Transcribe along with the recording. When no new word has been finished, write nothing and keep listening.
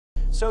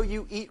So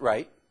you eat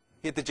right,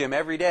 hit the gym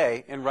every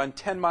day, and run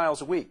 10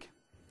 miles a week.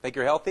 Think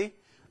you're healthy?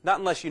 Not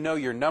unless you know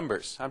your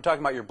numbers. I'm talking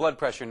about your blood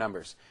pressure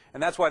numbers.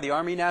 And that's why the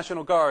Army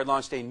National Guard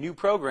launched a new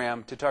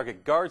program to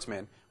target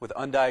guardsmen with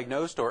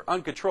undiagnosed or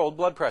uncontrolled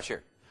blood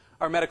pressure.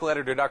 Our medical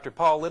editor, Dr.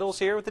 Paul Little's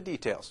here with the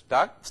details.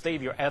 Doc?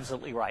 Steve, you're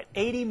absolutely right.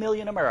 80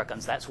 million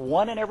Americans, that's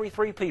 1 in every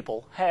 3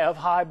 people, have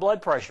high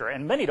blood pressure,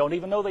 and many don't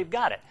even know they've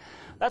got it.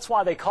 That's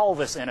why they call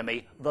this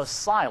enemy the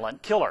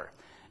silent killer.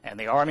 And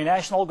the Army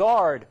National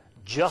Guard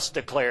just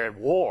declared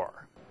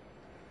war.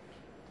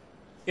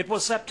 It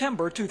was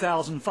September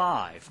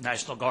 2005.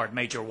 National Guard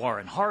Major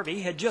Warren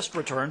Harvey had just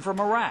returned from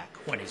Iraq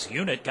when his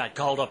unit got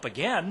called up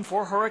again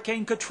for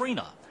Hurricane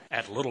Katrina.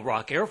 At Little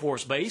Rock Air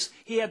Force Base,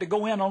 he had to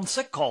go in on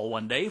sick call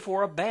one day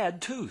for a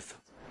bad tooth.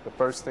 The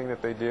first thing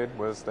that they did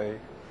was they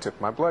took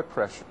my blood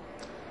pressure.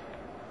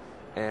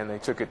 And they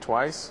took it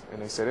twice,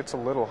 and they said, "It's a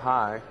little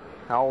high.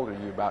 How old are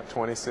you, about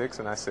 26?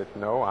 And I said,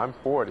 "No, I'm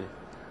 40.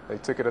 They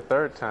took it a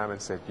third time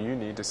and said, "You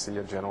need to see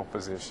a general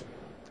physician."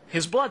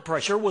 His blood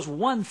pressure was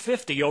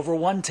 150 over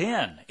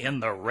 110,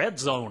 in the red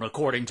zone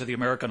according to the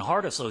American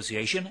Heart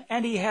Association,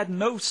 and he had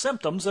no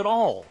symptoms at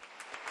all.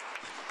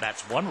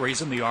 That's one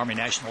reason the Army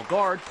National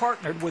Guard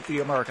partnered with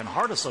the American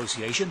Heart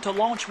Association to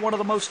launch one of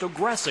the most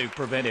aggressive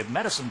preventive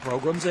medicine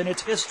programs in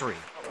its history.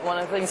 One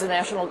of the things the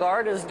National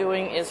Guard is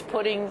doing is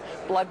putting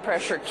blood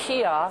pressure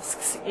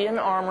kiosks in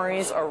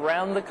armories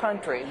around the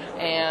country.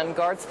 And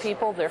Guards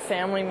people, their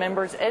family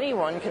members,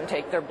 anyone can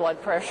take their blood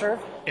pressure.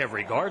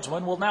 Every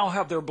Guardsman will now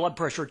have their blood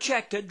pressure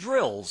checked at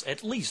drills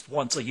at least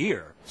once a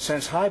year.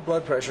 Since high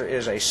blood pressure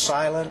is a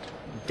silent,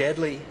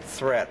 deadly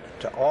threat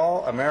to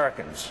all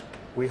Americans,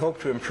 we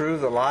hope to improve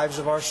the lives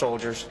of our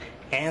soldiers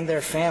and their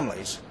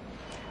families,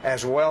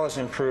 as well as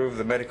improve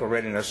the medical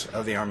readiness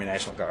of the Army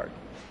National Guard.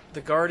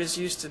 The Guard is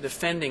used to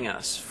defending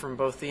us from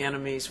both the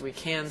enemies we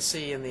can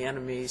see and the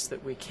enemies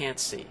that we can't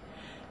see.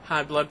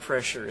 High blood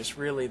pressure is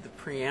really the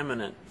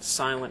preeminent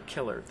silent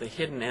killer, the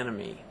hidden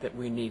enemy that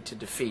we need to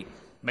defeat.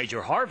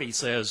 Major Harvey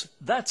says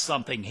that's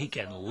something he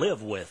can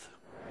live with.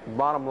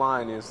 Bottom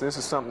line is, this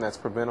is something that's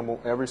preventable.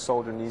 Every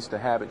soldier needs to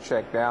have it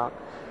checked out.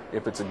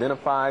 If it's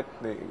identified,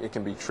 it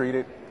can be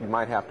treated. You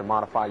might have to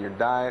modify your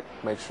diet,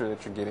 make sure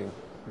that you're getting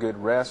good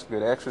rest,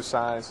 good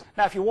exercise.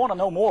 Now, if you want to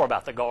know more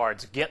about the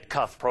Guard's Get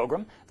Cuff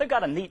program, they've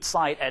got a neat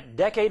site at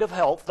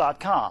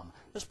decadeofhealth.com.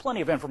 There's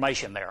plenty of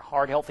information there: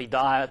 heart-healthy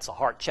diets, a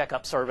heart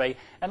checkup survey,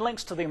 and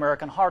links to the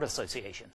American Heart Association.